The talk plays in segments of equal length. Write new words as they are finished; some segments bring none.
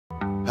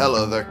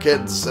Hello there,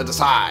 kids. It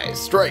is I,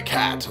 Stray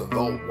Cat,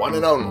 the one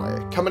and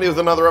only, coming with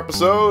another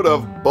episode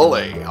of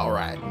Bully.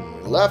 Alright,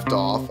 we left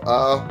off,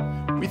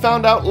 we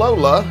found out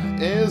Lola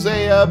is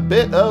a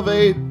bit of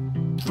a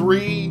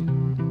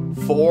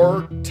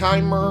 3-4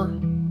 timer.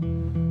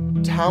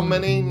 How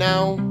many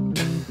now?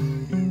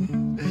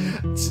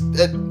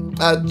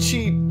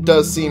 She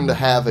does seem to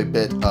have a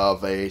bit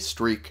of a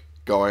streak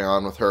going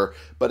on with her,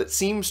 but it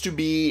seems to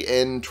be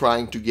in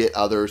trying to get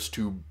others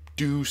to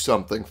do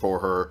something for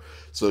her,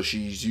 so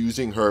she's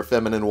using her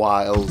feminine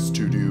wiles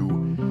to do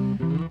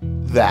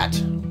that,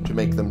 to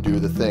make them do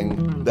the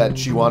thing that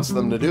she wants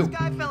them to do.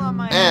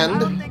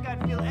 And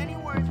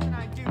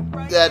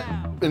that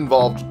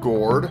involved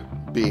Gord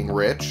being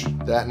rich,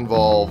 that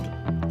involved,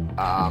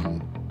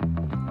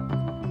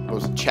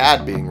 was it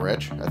Chad being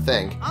rich, I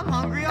think. I'm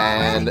hungry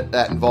and already.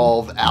 that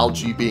involved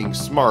Algie being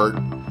smart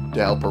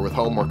to help her with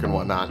homework and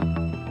whatnot.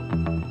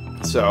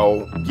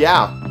 So,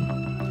 yeah.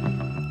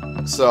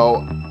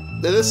 So,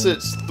 this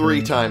is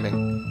 3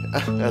 timing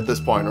at this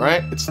point,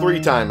 right? It's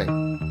 3 timing.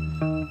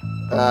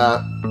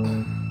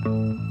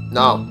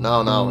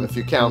 No. If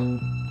you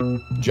count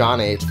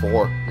Johnny, it's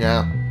 4.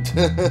 Yeah.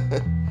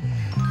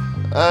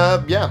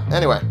 Yeah,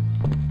 anyway.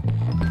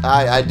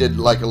 I did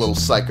like a little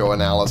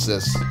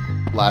psychoanalysis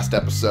last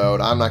episode.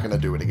 I'm not going to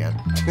do it again.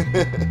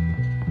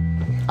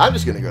 I'm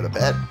just going to go to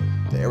bed.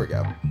 There we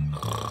go.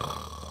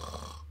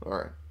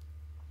 Alright.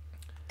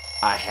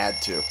 I had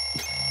to.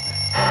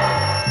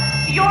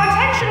 Your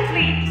attention,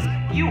 please.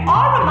 You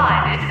are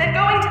reminded that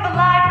going to the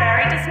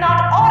library does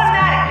not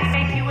automatically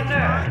make you a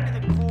nerd.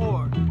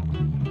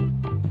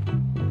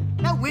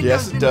 That window's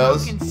Yes, it been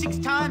does. broken 6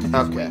 times this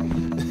Okay.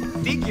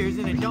 week. Figures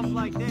in a dump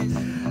like this.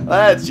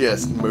 Let's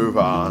just move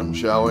on,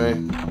 shall we?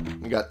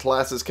 We got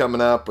classes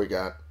coming up. We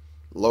got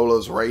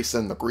Lola's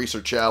racing, the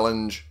Greaser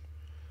Challenge.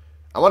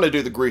 I want to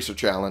do the Greaser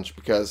Challenge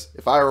because,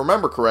 if I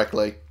remember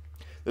correctly,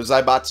 the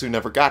Zaibatsu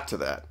never got to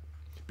that.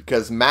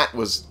 Because Matt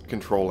was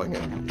controlling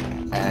it.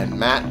 And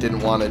Matt didn't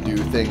want to do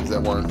things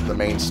that weren't the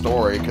main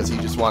story because he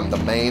just wanted to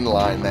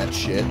mainline that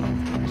shit.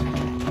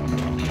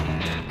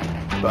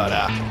 But,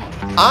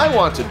 I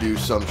want to do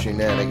some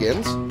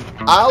shenanigans.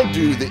 I'll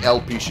do the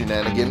LP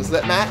shenanigans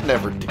that Matt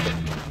never did.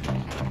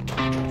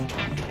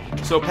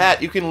 So,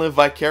 Pat, you can live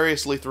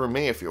vicariously through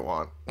me if you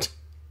want.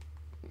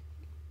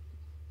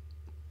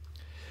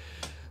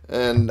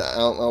 And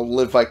I'll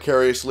live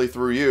vicariously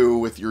through you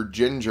with your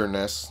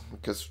gingerness,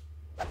 because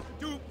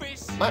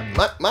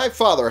my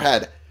father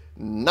had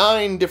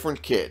 9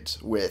 different kids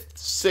with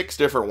 6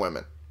 different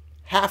women.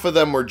 Half of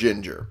them were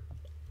ginger.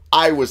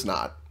 I was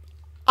not.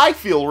 I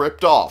feel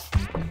ripped off.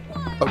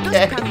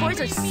 Okay?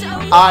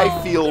 I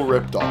feel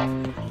ripped off.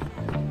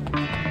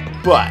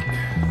 But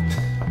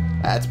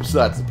that's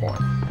besides the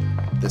point.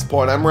 At this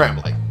point, I'm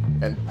rambling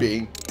and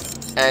being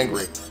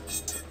angry.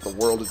 The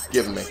world has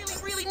given me.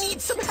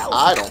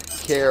 I don't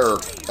care,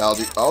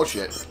 Algie. Oh,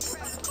 shit.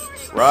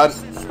 Run.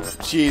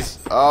 Jeez.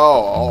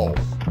 Oh.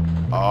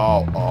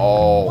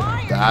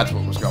 That's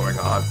what was going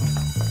on.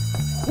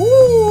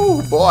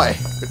 Woo, boy.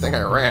 Good thing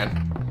I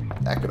ran.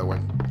 That could have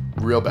went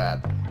real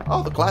bad.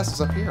 Oh, the class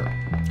is up here.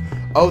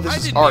 Oh,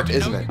 this is art,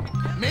 isn't it?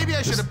 Maybe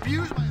I should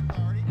abuse my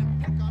authority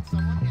and pick on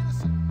someone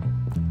innocent.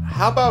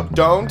 How about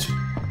don't?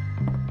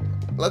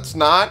 Let's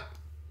not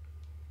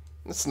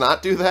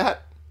do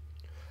that.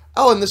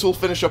 Oh, and this will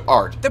finish up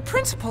art. The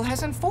principal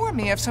has informed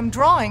me of some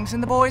drawings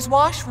in the boys'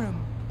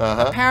 washroom.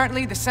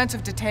 Apparently, the sense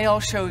of detail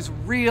shows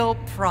real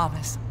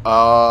promise.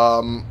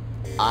 I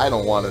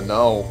don't want to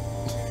know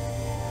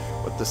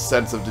what the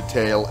sense of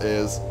detail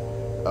is.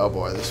 Oh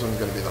boy, this one's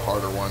going to be the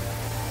harder one.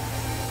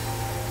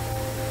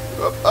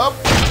 Up.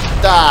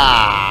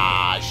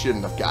 Ah! I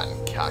shouldn't have gotten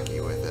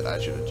cocky with it. I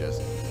should have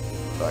just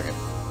fucking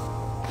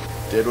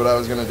did what I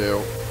was going to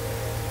do.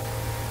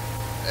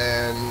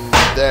 And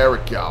there we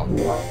go.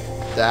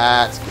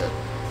 That's good.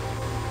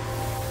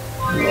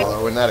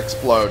 Although when that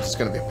explodes, it's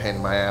going to be a pain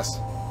in my ass.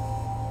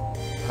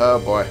 Oh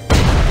boy.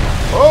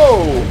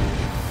 Oh!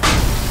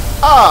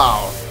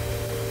 Oh!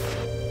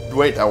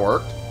 Wait, that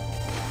worked?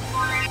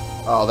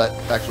 Oh, that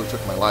actually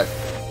took my life.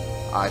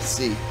 I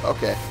see.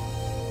 Okay.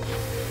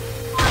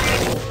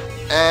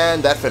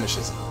 And that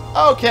finishes it.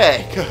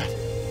 Okay, good.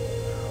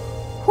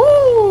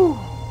 Whoo!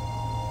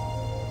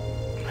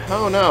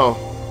 Oh no.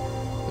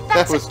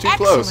 That was too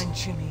close. Excellent,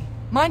 Jimmy.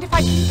 Mind if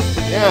I...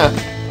 Yeah,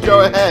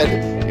 go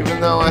ahead. Even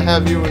though I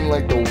have you in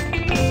like the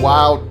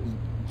wild,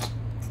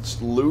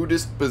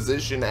 lewdest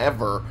position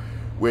ever,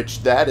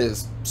 which that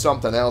is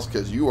something else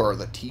because you are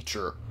the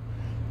teacher.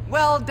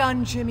 Well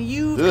done, Jimmy.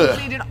 You've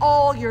completed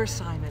all your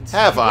assignments.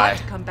 Have If you'd I?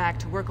 like to come back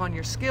to work on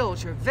your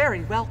skills, you're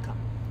very welcome.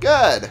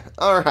 Good.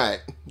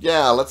 Alright.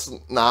 Yeah, let's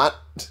not,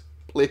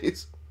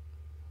 please.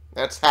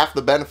 That's half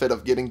the benefit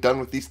of getting done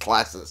with these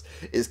classes,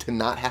 is to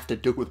not have to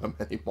do them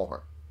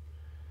anymore.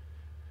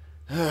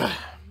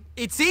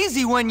 It's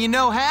easy when you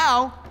know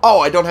how. Oh,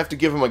 I don't have to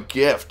give him a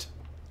gift.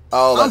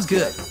 Oh, that's I'm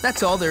good.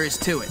 That's all there is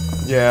to it.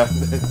 Yeah,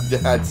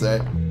 I'd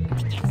say.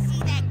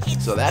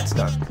 So that's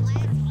done.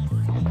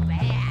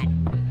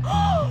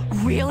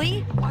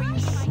 Really? Are you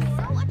so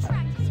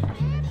attracted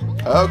to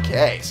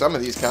Okay, some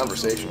of these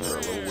conversations are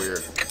a little weird.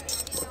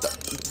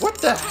 What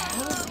the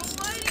hell?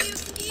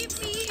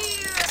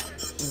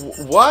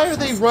 Why are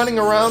they running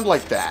around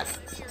like that?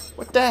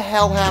 What the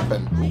hell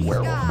happened?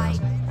 Werewolf.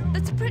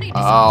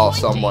 Oh,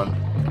 someone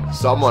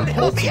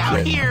pulled some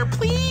shit. Here,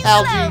 please.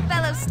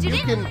 Algie,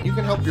 you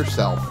can help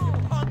yourself.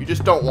 You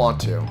just don't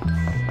want to.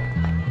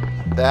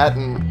 That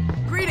and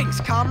Greetings,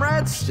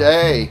 comrades.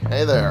 hey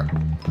there.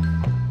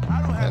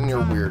 And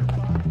you're weird,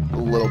 a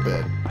little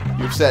bit.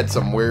 You've said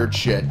some weird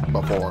shit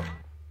before.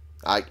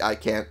 I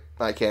can't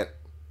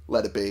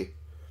let it be.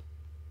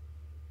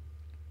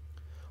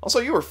 Also,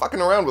 you were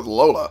fucking around with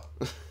Lola.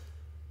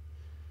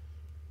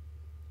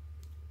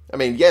 I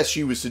mean, yes,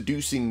 she was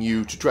seducing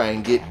you to try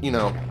and get, you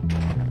know,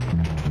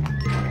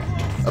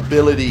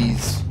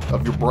 abilities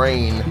of your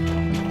brain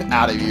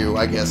out of you,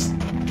 I guess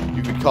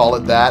you could call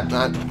it that.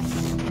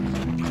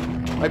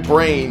 My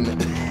brain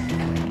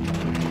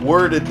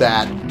worded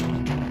that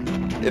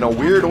in a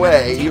weird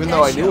way, even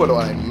though I knew what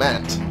I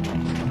meant.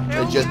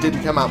 It just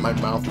didn't come out my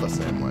mouth the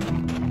same way.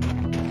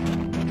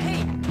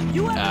 Hey,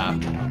 you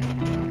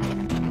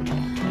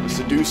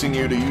Seducing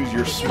you to use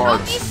your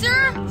smarts. Can you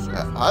help me, sir?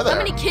 Hi there.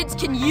 How many kids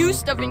can use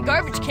stuff in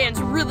garbage cans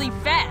really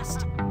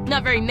fast?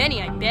 Not very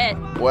many, I bet.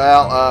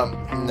 Well,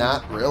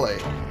 not really.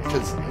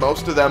 Because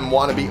most of them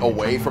want to be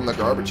away from the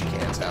garbage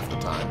cans half the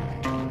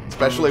time.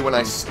 Especially when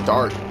I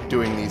start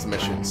doing these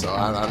missions, so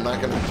I'm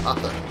not going to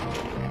bother.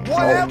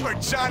 Whatever,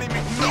 Johnny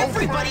McNeil.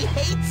 Everybody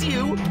hates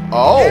you.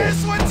 Oh!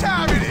 Here's what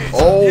time it is.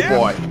 Oh, Yep,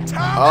 boy.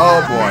 time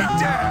Oh, to boy. break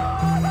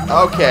down.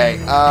 Okay,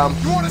 You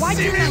want to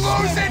see me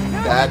lose it?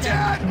 That-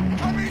 Dad?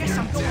 I mean, your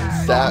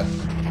dad.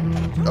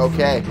 that...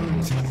 Okay.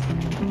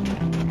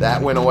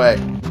 That went away.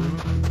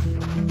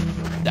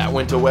 That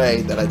went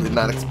away that I did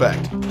not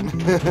expect.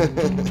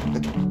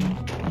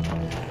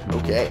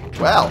 Okay,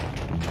 well...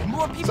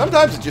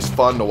 Sometimes it's just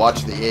fun to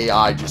watch the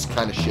AI just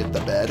kind of shit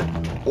the bed,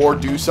 or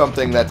do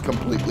something that's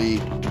completely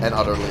and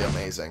utterly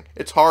amazing.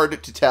 It's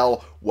hard to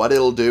tell what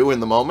it'll do in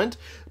the moment,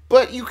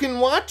 but you can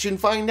watch and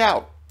find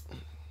out.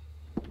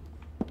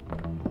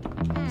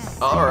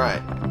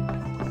 Alright.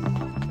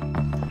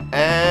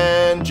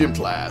 And gym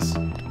class.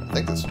 I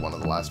think this is one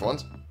of the last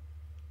ones.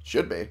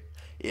 Should be.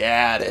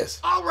 Yeah, it is.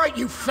 All right,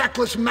 you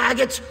feckless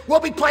maggots. We'll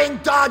be playing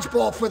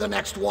dodgeball for the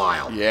next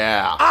while.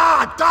 Yeah.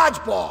 Ah,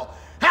 dodgeball.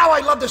 How I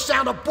love the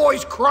sound of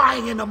boys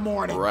crying in the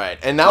morning. Right,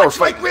 and now we're Much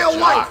like fighting real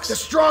life, jocks. the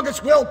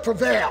strongest will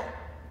prevail.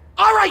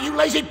 All right, you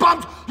lazy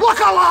bums, look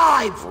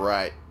alive.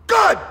 Right.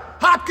 Good.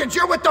 Hopkins,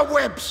 you're with the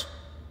wimps.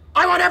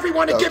 I want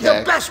everyone to give their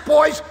Okay. best,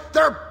 boys.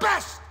 Their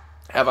best.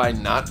 Have I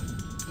not?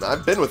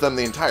 I've been with them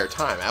the entire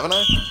time, haven't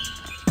I?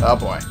 Oh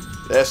boy.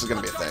 This is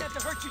gonna be a thing.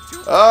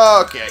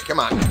 Okay, come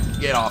on.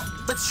 Get off.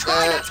 Let's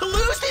try not to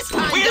lose this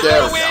time. There We're we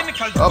gonna win go.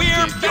 because Oh,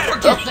 we're geez. better. Oh,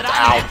 Forget that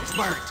ow. I'm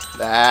expert.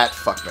 That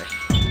fucked me.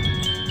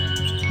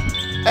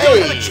 You have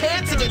a Hey!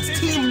 chance against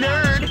Team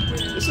Nerd.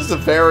 This is a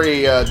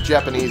very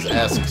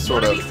Japanese-esque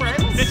sort Wanna of be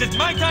friends? This is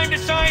my time to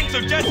shine,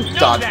 so just know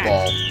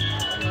dodgeball.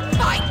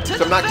 Fight to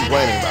Which I'm not the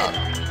complaining finish.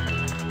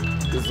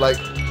 about. It's like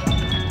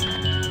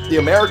the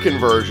American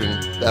version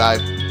that I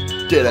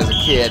did as a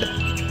kid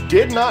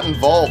did not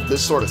involve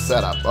this sort of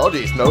setup. Oh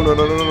geez, no. We got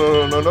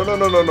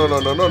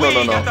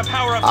the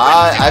power of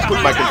I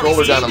put my friendship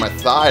controller behind down on my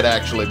thigh to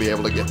actually be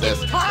able to get this.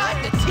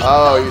 Time to team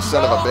Oh, up you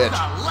son of a all bitch.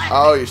 the left.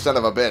 Oh, you son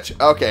of a bitch.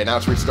 Okay, now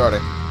it's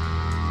restarting.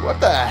 What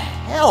the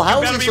hell?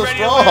 How is Better he be so ready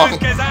to strong? lose,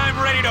 because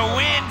I'm ready to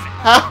win.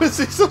 How is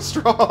he so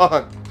strong?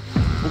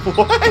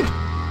 What?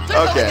 There's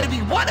only Okay. gonna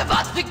be one of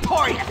us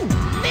victorious.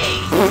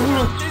 Me.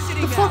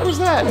 The fuck was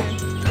that?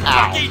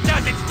 Ow. He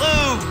doesn't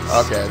lose.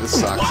 Okay, this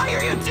sucks. Why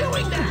are you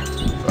doing that?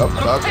 Oh,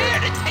 Prepare okay.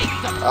 to take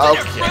the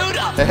bitter fruit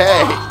Okay. of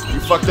Hey, love. you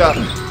fucked up.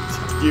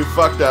 You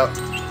fucked up.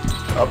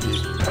 Oh,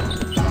 geez. This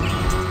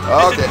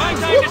Okay. is my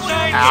time to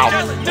shine, so Ow.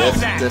 just know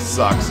that. This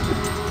sucks.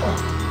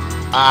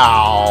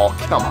 Ow.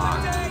 Come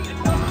on.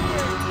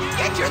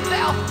 Get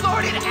yourself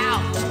sorted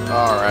out.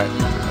 Alright.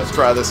 Let's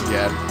try this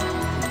again.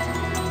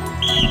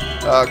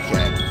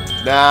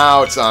 Okay.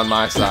 Now it's on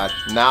my side.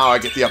 Now I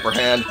get the upper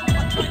hand.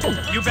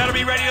 You better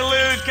be ready to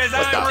lose, because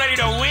What the- I'm ready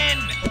to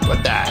win.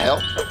 What the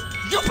hell?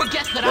 You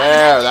forget that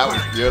There, I'm that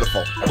was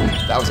beautiful.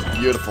 That was a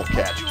beautiful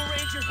catch.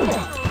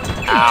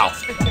 Ow.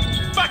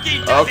 Bucky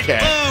doesn't Okay.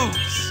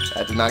 lose.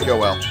 That did not go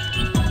well.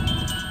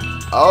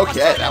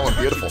 Okay, that was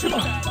beautiful.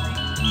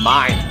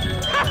 Mine.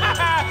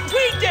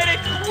 We did it.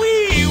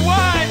 We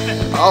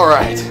won.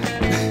 Alright.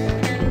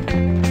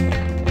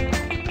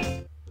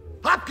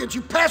 Hopkins,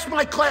 you passed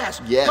my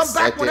class. Yes, Come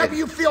back I whenever did.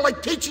 you feel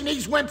like teaching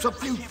these wimps a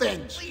few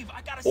things.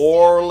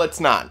 Or let's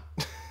not.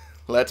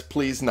 Let's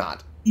please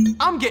not.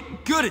 I'm getting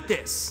good at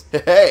this.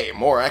 Hey,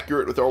 more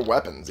accurate with our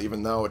weapons,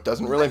 even though it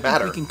doesn't really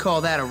matter. We can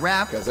call that a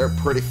wrap. Because they're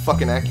pretty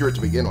fucking accurate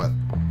to begin with.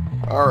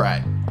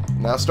 Alright.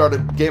 Now start a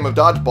game of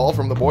dodgeball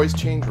from the boys'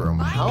 change room.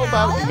 How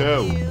about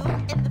no?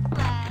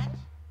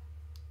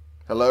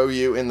 Hello,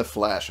 you in the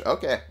flesh.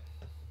 Okay.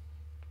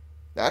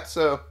 That's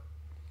a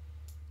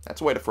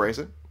way to phrase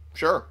it.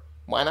 Sure.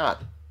 Why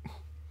not?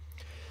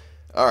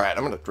 Alright,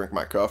 I'm gonna drink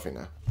my coffee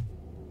now.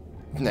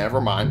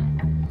 Never mind.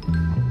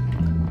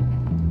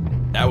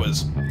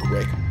 was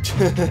quick.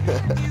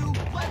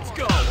 Let's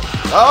go.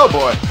 Oh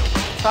boy.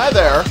 Hi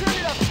there. Turn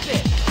it up a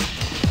bit.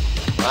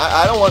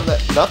 I don't want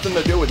nothing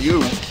to do with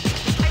you.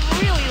 I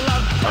really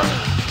love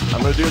Alright,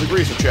 I'm gonna do the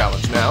greaser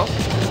challenge now.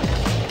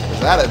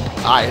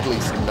 I at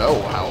least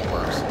know how it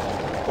works.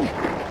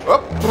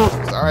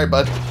 Oh, sorry,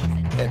 bud.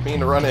 Didn't mean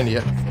to run into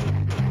you.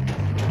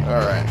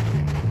 Alright.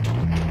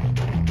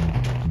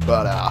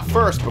 But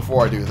first,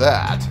 before I do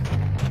that,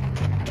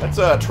 let's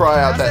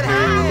try out that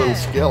new little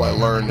skill I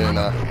learned in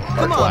art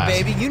Come on, class.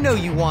 baby. You know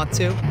you want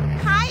to.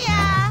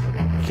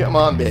 Hiya! Come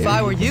on, baby. If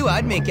I were you,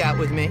 I'd make out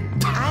with me.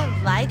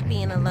 I like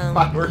being alone If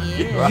I were with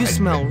you. you, You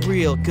smell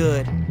real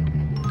good.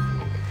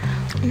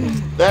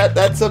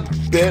 That's a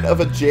bit of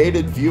a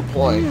jaded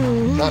viewpoint.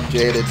 Not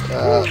jaded,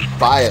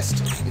 biased.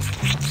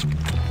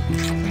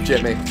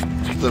 Jimmy.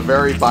 It's a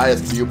very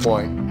biased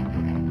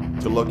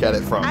viewpoint to look at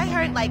it from. I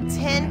heard like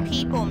 10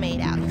 people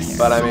made out here.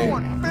 But I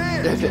mean,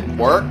 it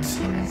worked,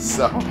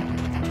 so,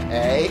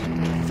 hey.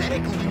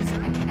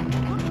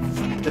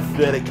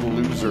 Pathetic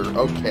loser.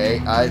 Okay,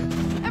 I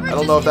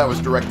don't know if that was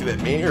directed at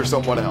me or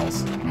someone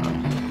else.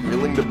 I'm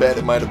willing to bet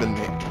it might have been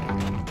me.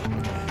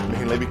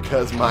 Mainly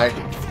because my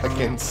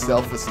fucking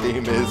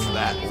self-esteem is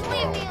that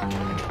low.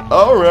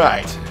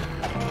 Alright,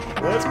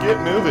 let's get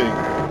moving.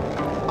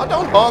 Oh,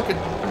 don't honk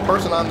a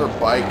person on their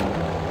bike.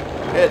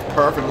 It's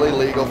perfectly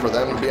legal for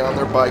them to be on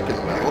their bike in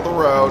the middle of the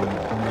road.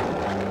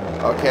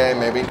 Okay,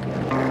 maybe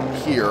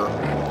here,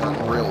 not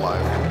in real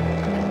life.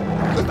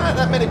 There's not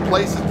that many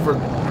places for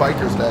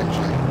bikers to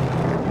actually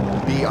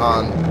be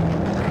on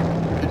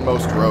in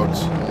most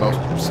roads, in most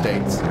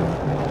states.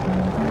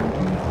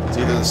 It's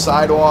either the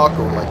sidewalk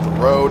or like the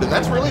road, and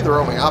that's really their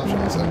only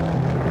options.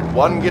 And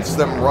one gets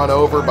them run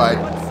over by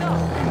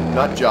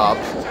nut jobs.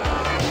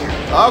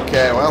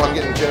 Okay, well, I'm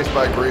getting chased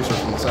by a greaser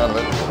from the sound of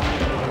it.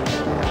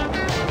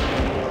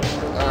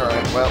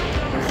 Alright, well.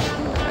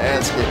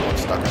 And skateboard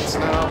stuck in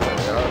snow. There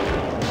we go.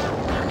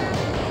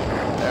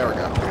 There we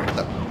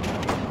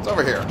go. It's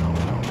over here.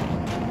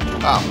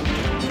 Oh.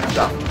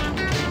 Stuff.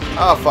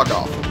 Oh, fuck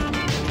off.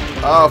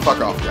 Oh,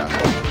 fuck off, guy.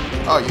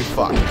 Oh, you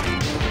fuck.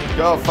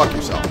 Go fuck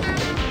yourself.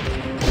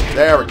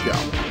 There we go.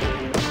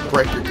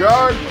 Break your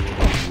guard.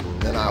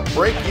 Then I'll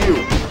break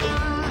you.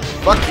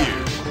 Fuck you,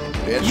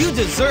 bitch. You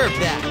deserve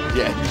that.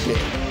 Yeah, you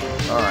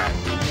did. Alright.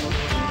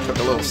 Took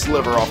a little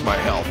sliver off my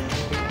health.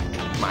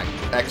 My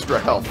extra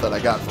health that I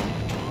got from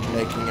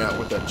making out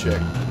with that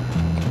chick.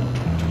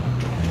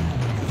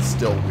 It's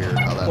still weird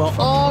how that Well,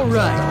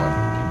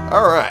 alright.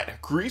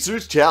 Alright,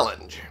 Greaser's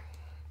Challenge.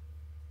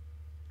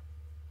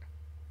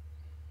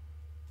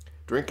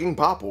 Drinking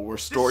pop will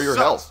restore your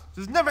health.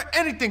 There's never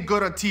anything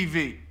good on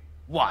TV.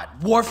 What?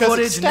 War 'Cause it's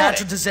footage and static.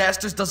 natural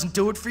disasters doesn't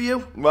do it for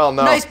you? Well,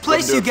 no. Nice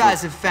place wouldn't do you it guys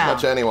for have found.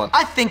 Much anyone.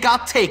 I think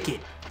I'll take it.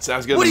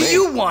 Sounds good What to do me.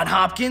 you want,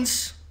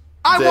 Hopkins?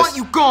 I This- want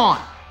you gone.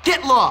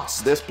 Get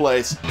lost. This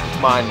place is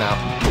mine now.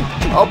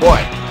 Oh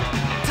boy.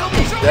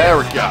 There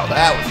we go.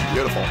 That was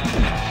beautiful.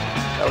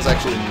 That was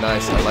actually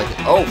nice. I like it.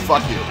 Oh,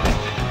 fuck you.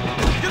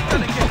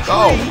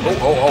 Oh.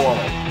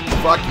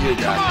 Fuck you,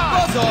 guy.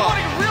 Buzz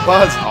off.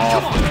 Buzz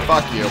off.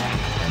 Fuck you.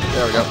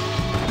 There we go.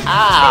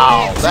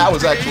 Ow! That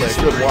was actually a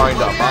good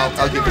wind-up.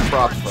 I'll give you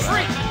props for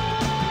that.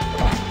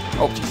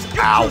 Oh, jeez.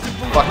 Ow.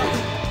 Fuck you.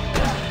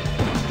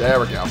 There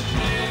we go.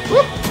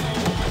 Whoop.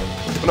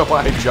 Don't know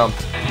why I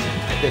jumped.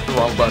 Hit the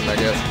wrong button, I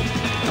guess.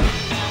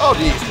 Oh,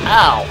 jeez.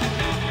 Ow.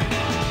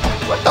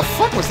 What the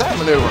fuck was that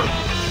maneuver?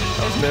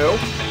 That was new.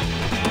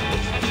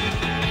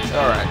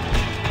 Alright.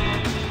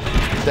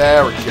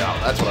 There we go.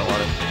 That's what I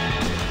wanted.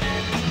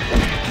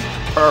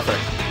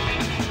 Perfect.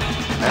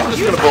 I'm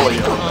just gonna bully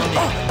you.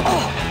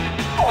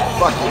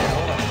 Fuck you.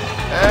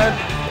 And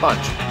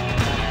punch.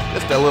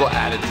 Just a little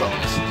added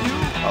bonus.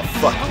 Oh,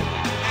 fuck you.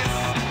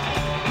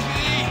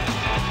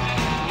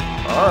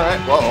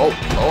 Alright, well,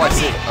 oh, I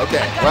see.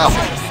 Okay, well,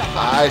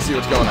 I see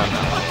what's going on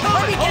now.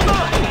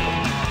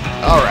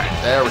 Alright,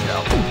 there we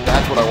go.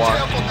 That's what I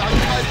wanted.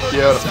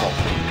 Beautiful.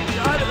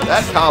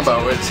 That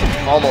combo is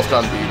almost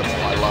unbeatable.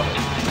 I love it.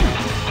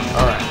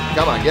 Alright,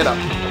 come on, get up.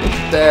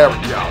 There we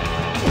go.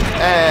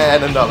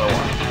 And another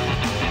one.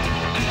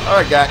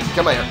 Alright, guy,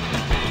 come here.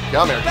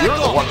 Come here. You're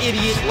the one with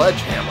the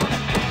sledgehammer.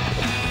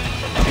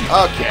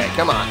 Okay,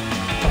 come on.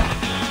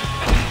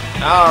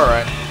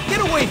 Alright.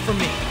 Get away from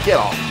me. Get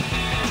off.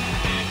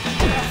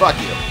 Fuck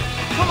you.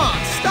 Come on,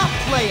 stop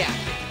play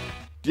acting.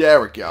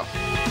 There we go.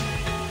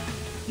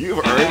 You've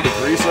earned the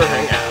Greaser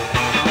Hangout.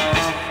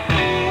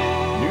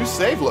 New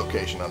save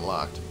location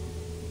unlocked.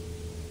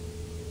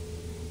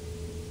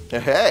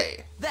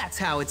 Hey. That's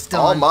how it's done.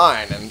 All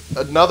mine. And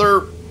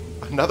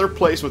another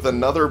place with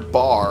another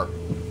bar.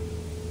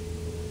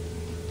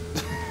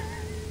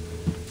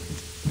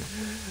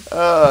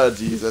 Oh,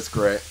 jeez, that's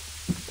great.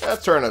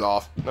 Let's turn it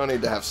off. No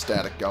need to have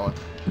static going.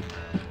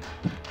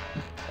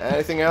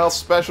 Anything else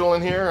special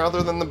in here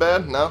other than the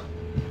bed? No?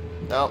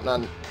 No,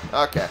 none.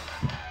 Okay.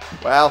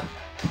 Well,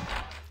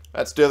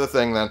 let's do the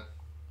thing then.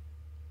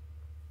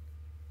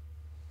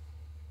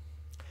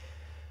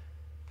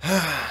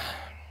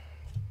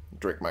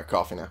 Drink my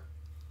coffee now.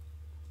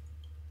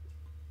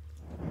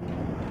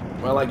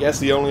 Well, I guess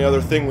the only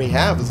other thing we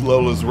have is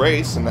Lola's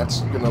race, and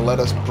that's going to let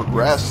us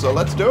progress, so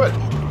let's do it.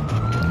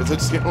 Because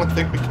it's the only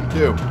thing we can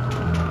do.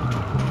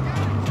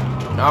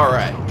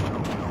 Alright.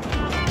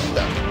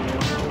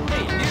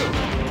 Hey, you!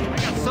 I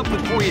got something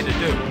for you to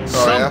do. Oh,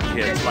 Some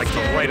kids like to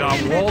write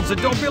on walls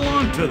that don't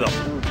belong to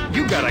them.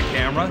 You got a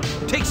camera.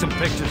 Take some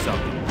pictures of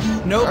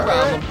them. No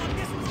problem.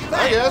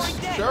 I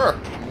guess. Sure.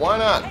 Why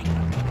not?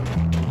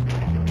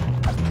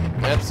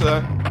 Let's,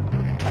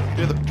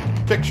 do the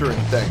picturing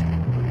thing.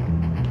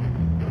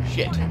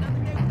 Shit.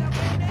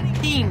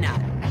 Peanut.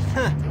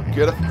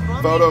 Get a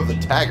photo of the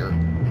tagger.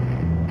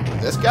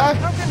 This guy?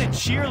 How can a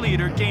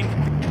cheerleader gain...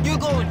 You're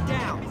going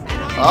down.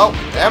 Oh,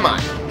 am I?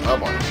 Oh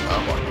boy.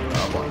 Oh boy.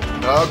 Oh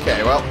boy.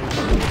 Okay, well.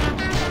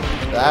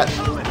 That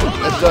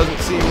doesn't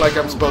seem like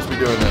I'm supposed to be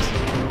doing this.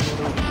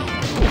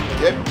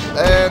 Yep.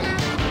 And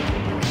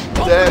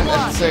then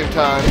at the same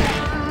time.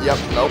 Yep,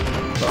 nope.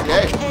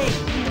 Okay.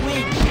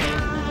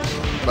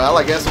 Well,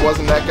 I guess it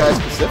wasn't that guy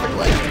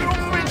specifically.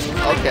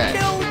 Okay.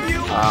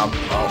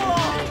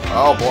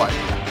 Oh boy.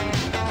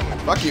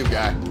 Fuck you,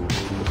 guy.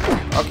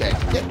 Okay,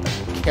 get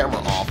the camera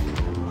off.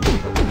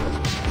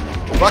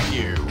 Fuck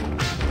you.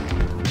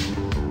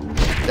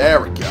 There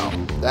we go.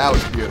 That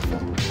was beautiful.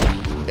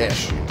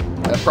 Ish.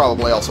 That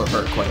probably also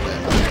hurt quite a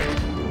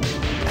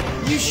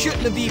bit. You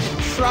shouldn't have even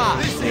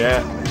tried.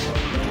 Yeah.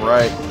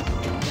 Right.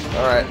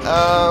 Alright,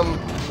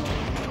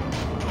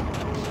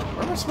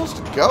 where am I supposed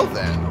to go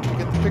then? To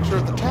get the picture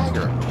of the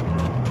tagger.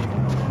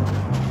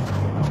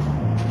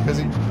 Because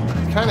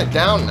he's kind of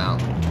down now.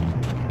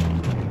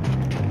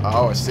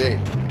 Oh, I see.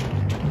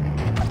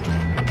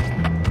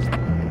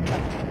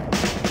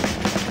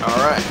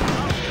 Alright.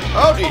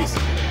 Oh, jeez.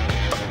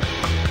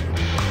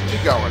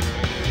 Keep going.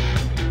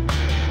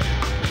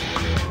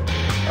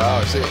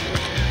 Oh, I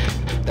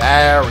see.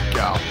 There we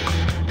go.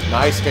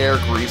 Nice hair,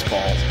 grease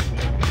balls.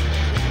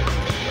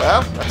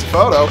 Well, that's a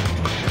photo.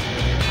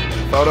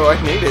 Photo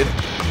I needed.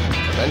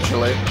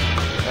 Eventually.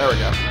 There we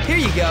go. Here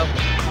you go.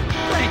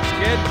 Thanks,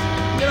 kid.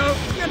 You know,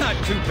 you're not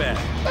too bad.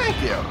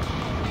 Thank you.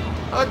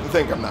 I like to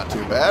think I'm not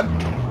too bad.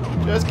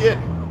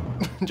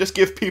 Just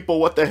give people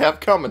what they have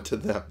coming to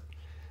them.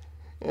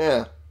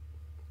 Yeah.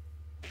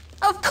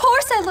 Of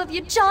course I love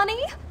you, Johnny.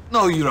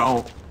 No, you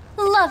don't.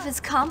 Love is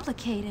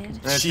complicated.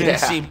 That Yeah. didn't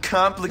seem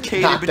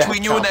complicated Not between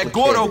that you and that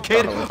Gordo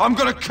kid. complicated, I'm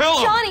gonna kill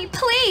him. Johnny,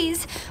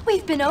 please.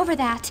 We've been over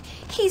that.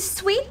 He's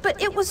sweet, but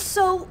it was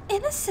so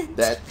innocent.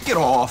 Get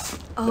off.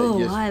 Oh,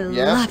 Yes, I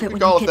yeah, love it we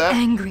when call you it get that.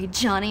 angry,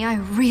 Johnny. I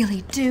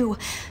really do.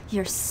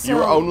 You're so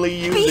You're only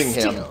using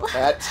him. bestial.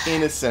 That's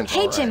innocent.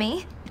 Hey, alright.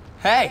 Jimmy.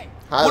 Hey,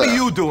 Hi What there. are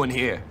you doing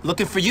here?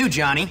 looking for you,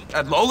 Johnny.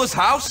 At Lola's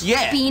house?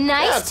 Yeah. Be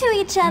nice to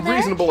each other.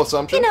 Reasonable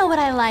assumption. You know what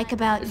I like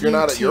about If you're you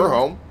not at two? your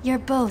home. You're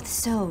both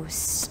so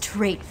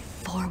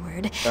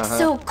straightforward,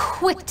 so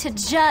quick to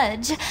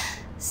judge,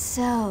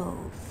 so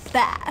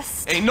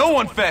fast. Ain't no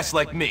one fast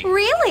like me.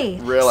 Really?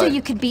 Really? So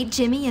you could beat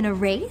Jimmy in a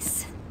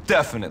race?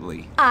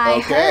 Definitely. I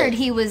Okay. heard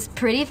he was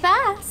pretty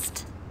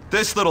fast.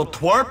 This little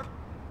twerp?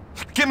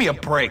 Give me a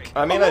break.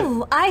 I mean,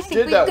 Ooh, I think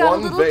did we've that got a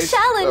one little race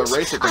challenge.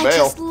 at the I Vale.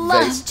 just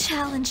love Vase.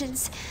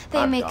 challenges. They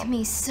I'm make dumb.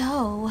 me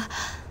so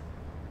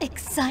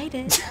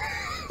excited.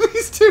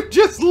 These two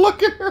just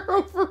look at her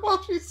over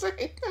while she's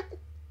saying that.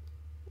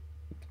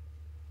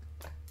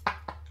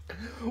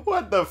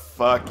 What the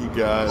fuck, you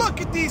guys? Look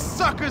at these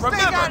suckers. Remember,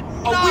 they got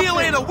a wheel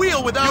ain't a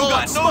wheel without You all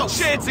got its no spokes.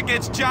 Chance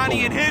against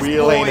Johnny and his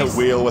Wheel boys. ain't a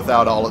wheel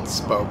without all its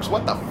spokes.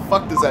 What the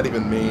fuck does that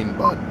even mean,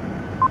 bud?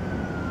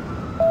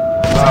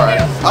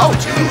 Alright. Oh,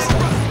 jeez.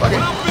 Fucking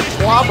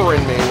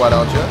clobbering me, why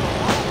don't you?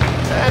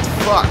 That's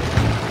fucked.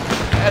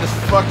 That is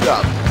fucked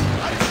up.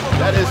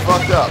 That is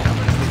fucked up.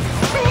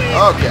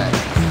 Okay.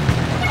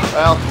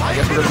 Well, I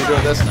guess we're gonna be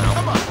doing this now.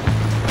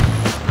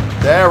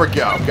 There we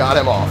go. Got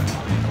him off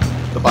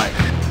the bike.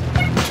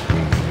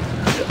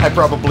 I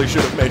probably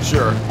should have made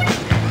sure.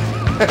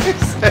 I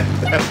said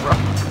that wrong.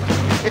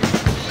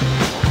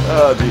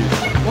 Oh,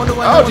 jeez. Wonder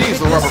why Oh, no one jeez, picked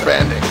the this rubber up.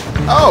 banding.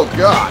 Oh,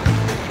 God.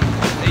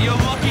 Hey, you're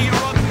lucky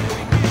you're on.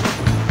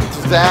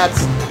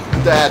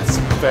 That's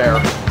fair.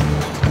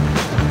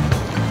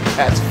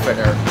 That's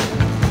fair.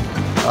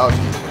 Oh,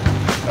 jeez.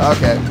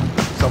 Okay.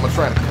 Someone's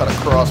trying to cut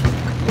across with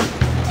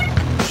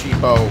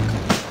cheapo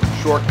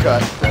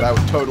shortcut that I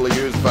would totally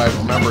use if I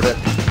remembered it.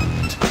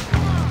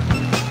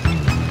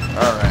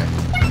 Alright.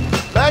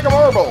 Bag of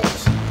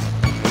marbles.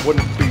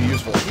 Wouldn't be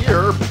useful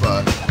here,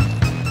 but...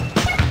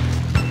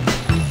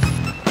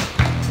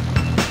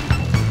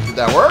 Did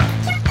that work?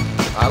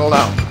 I don't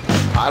know.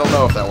 I don't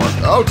know if that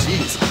worked. Oh,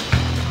 jeez.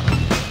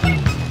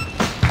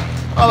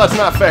 Oh, that's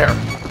not fair.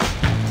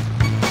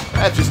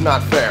 That's just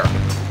not fair.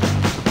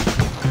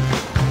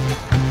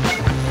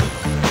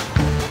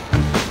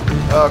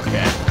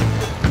 Okay.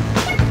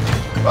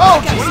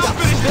 Oh, jeez.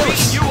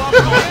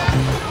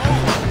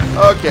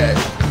 Okay.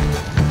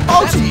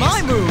 Oh, That's jeez.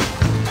 my move.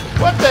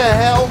 What the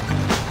hell?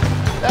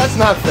 That's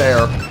not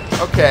fair.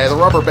 Okay, the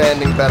rubber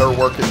banding better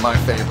work in my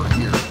favor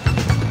here.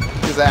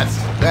 Because that's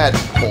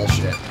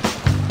bullshit.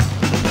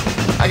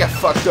 I got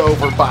fucked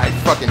over by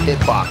fucking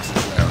hitboxes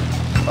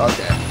there.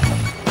 Okay.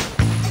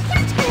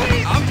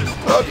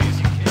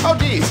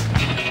 jeez.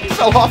 He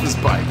fell off his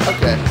bike.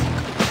 Okay.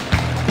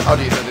 Oh,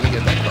 jeez, I didn't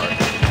get that card.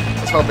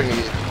 I was hoping to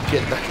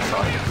get that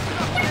card.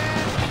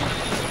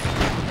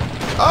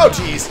 Oh,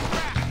 jeez.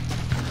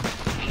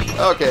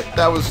 Okay,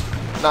 that was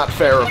not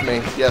fair of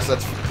me. Yes,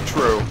 that's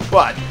true.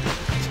 But...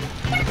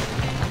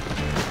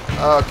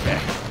 okay.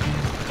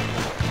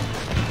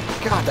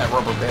 God, that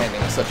rubber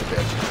banding is such a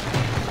bitch.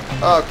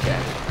 Okay.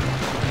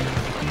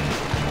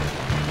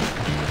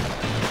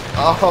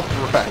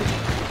 Alright.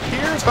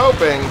 Here's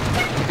hoping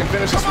we can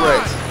finish this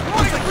race.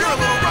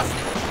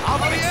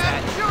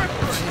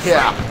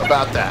 Yeah,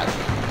 about that.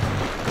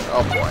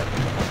 Oh boy.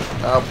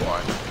 Oh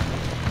boy.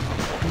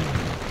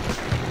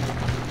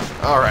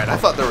 Alright, I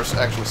thought there was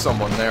actually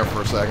someone there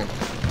for a second.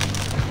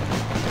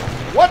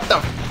 What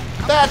the?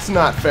 That's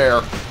not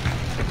fair.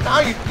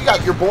 Now you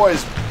got your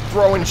boys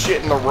throwing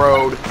shit in the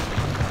road.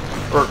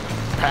 Or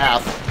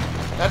path.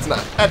 That's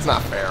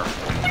not fair.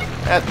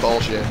 That's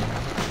bullshit.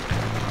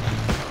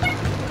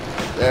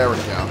 There we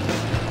go.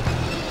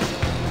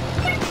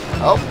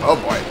 Oh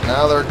boy.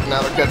 Now they're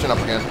catching up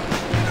again.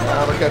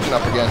 Now they're catching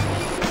up again.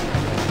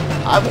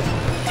 I will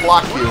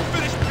block you.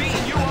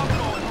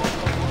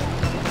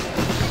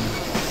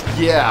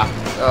 Yeah.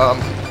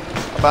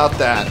 About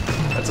that.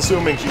 That's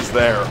assuming she's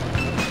there.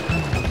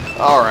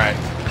 Alright.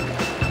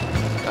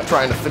 Not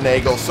trying to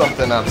finagle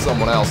something out of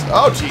someone else.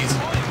 Oh jeez.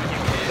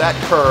 That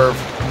curve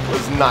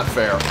was not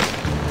fair.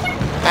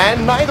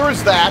 And neither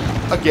is that,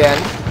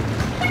 again.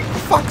 For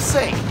fuck's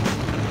sake.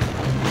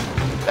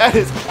 That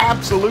is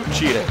absolute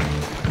cheating.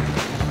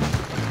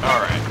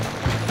 Alright.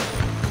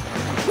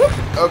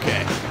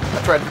 Okay.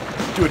 I tried to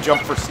do a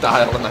jump for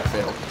style and I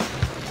failed.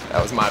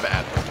 That was my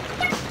bad.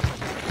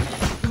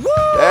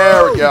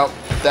 There we go.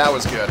 That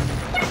was good.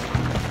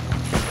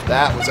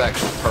 That was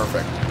actually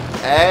perfect.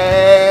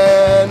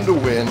 And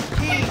win.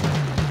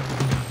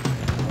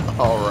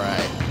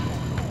 Alright.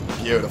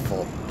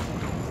 Beautiful.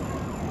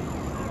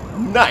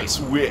 Nice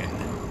win.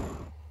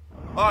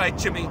 Alright,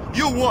 Jimmy,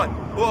 you won.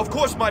 Well, of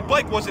course my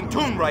bike wasn't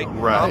tuned right.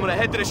 Right. I'm gonna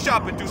head to the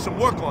shop and do some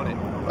work on it.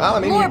 Well, I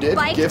mean, More you did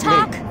bike give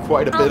talk? me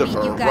quite a bit of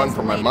I'll a meet you guys run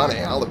for my later. money.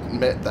 I'll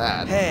admit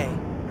that. Hey.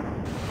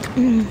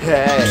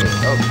 Hey.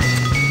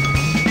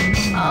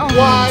 Oh.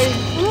 Why?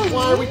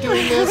 Why are we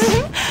doing this? We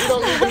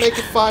don't need to make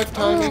it 5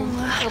 timing.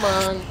 Come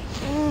on.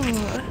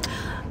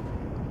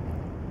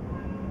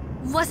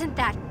 Wasn't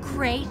that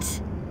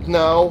great?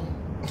 No.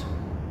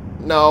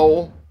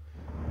 No.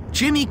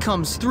 Jimmy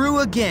comes through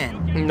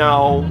again.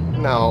 No.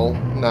 No.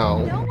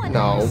 No.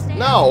 No.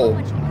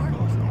 No.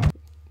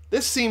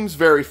 This seems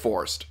very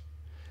forced.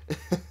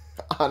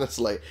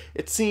 Honestly.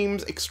 It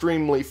seems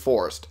extremely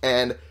forced.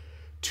 And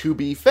to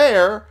be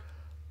fair,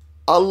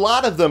 a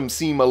lot of them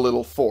seem a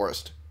little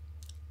forced.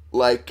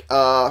 Like,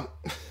 damn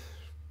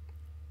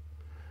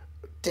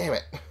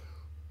it.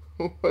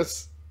 Who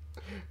was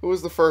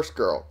the first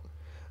girl?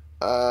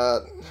 My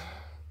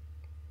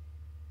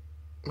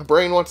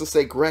brain wants to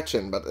say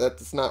Gretchen, but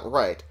that's not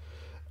right.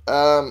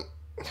 Yeah,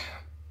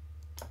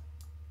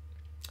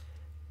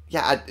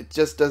 it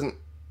just doesn't...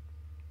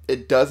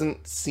 It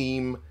doesn't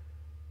seem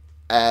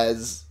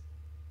as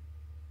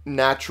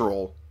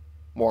natural,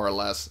 more or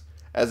less,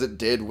 as it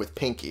did with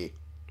Pinky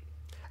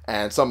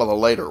and some of the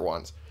later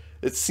ones.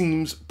 It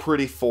seems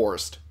pretty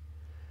forced.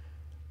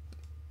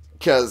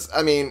 Because,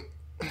 I mean,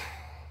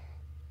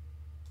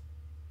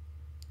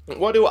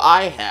 what do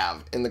I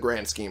have in the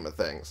grand scheme of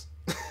things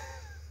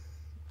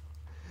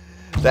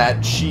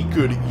that she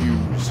could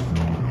use?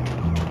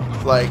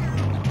 Like,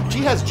 she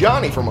has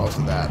Johnny for most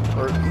of that.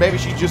 Or maybe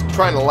she's just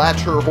trying to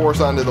latch her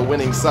horse onto the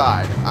winning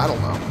side. I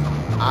don't know.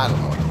 I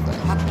don't know what to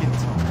think.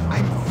 Hopkins,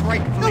 I'm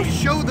frightfully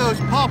show those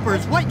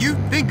paupers what you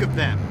think of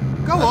them.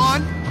 Go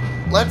on.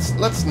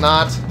 Let's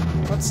not.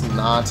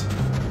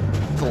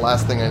 The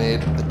last thing I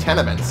need. The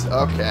tenements.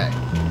 Okay.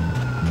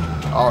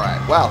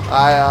 Alright. Well,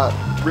 I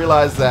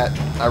realized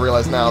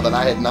now that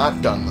I had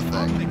not done the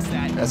thing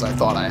as I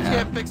thought I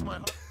had. Can't fix my...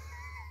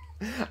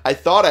 I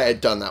thought I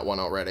had done that one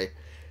already.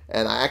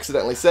 And I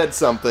accidentally said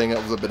something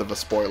that was a bit of a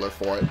spoiler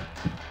for it.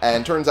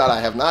 And turns out I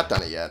have not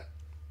done it yet.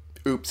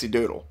 Oopsie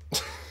doodle.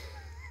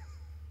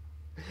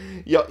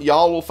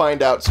 Y'all will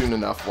find out soon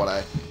enough what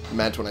I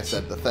meant when I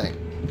said the thing.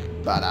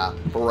 But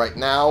for right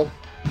now,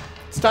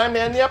 it's time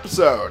to end the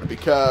episode,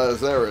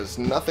 because there is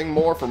nothing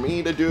more for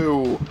me to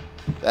do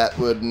that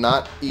would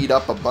not eat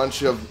up a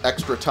bunch of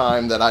extra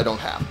time that I don't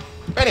have.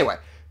 Anyway,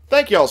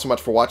 thank you all so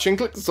much for watching.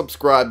 Click the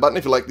subscribe button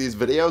if you like these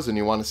videos and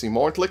you want to see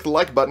more. Click the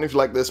like button if you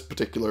like this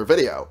particular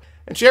video.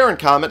 And share in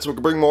comments so we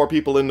can bring more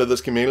people into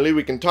this community.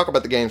 We can talk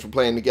about the games we're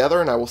playing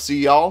together, and I will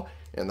see y'all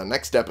in the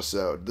next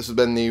episode. This has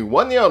been the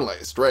one and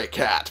only Stray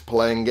Cat,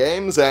 playing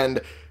games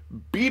and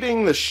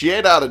beating the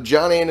shit out of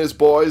Johnny and his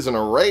boys in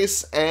a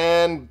race,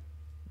 and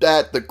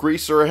that the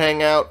greaser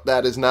hangout,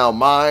 that is now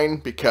mine,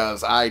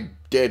 because I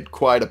did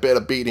quite a bit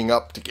of beating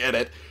up to get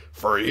it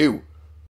for you.